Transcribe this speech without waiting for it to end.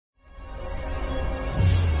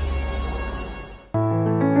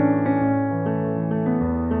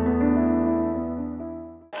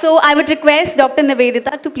So I would request Dr.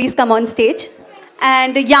 Nivedita to please come on stage,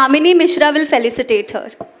 and Yamini Mishra will felicitate her.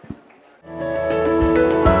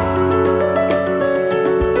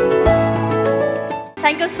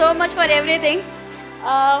 Thank you so much for everything.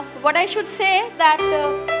 What I should say that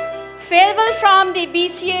farewell from the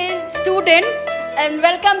BCA student and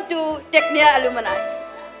welcome to Tecnia alumni.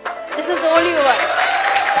 This is the only one.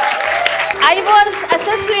 I was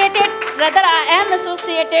associated, rather I am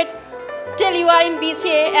associated till you are in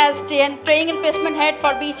BCA as training and placement head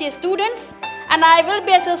for BCA students, and I will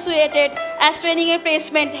be associated as training and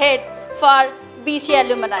placement head for BCA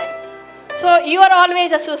alumni. So you are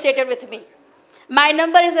always associated with me. My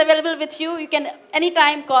number is available with you. You can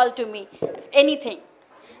anytime call to me, anything,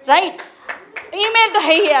 right? Email to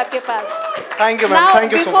hai hai aapke paas. Thank you, ma'am.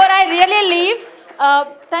 Thank you so much. Before I really leave,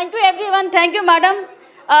 thank you everyone. Thank you, madam.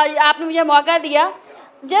 आपने मुझे मौका दिया.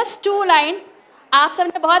 Just 2 line. आप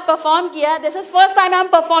सबने बहुत perform किया. This is first time I'm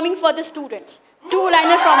performing for the students. 2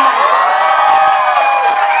 liner from my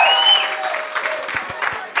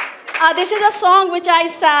side. This is a song which I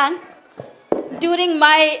sang during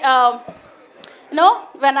my,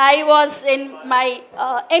 when I was in my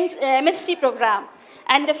MSc program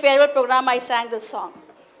and the farewell program, I sang this song.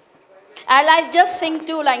 I'll just sing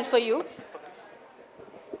 2 lines for you.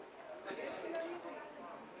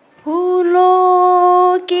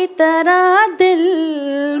 फूलों की तरह दिल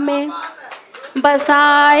में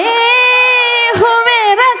बसाए हुए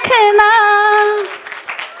रखना,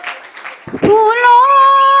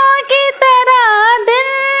 फूलों की तरह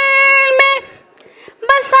दिल में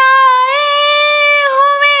बसाए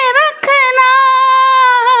हुए रखना,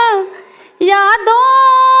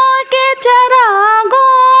 यादों के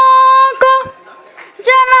चरागों को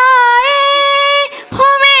जलाए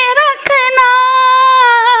हुए रखना,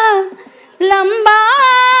 लंबा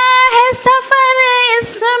है सफर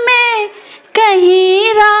इसमें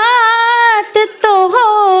कहीं रात तो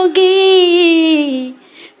होगी,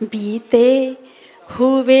 बीते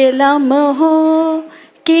हुए लम्हों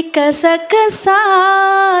की कसक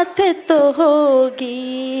साथ तो होगी,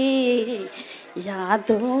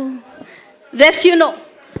 यादों. Rest you know.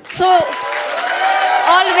 So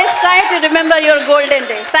always try to remember your golden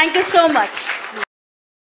days. Thank you so much.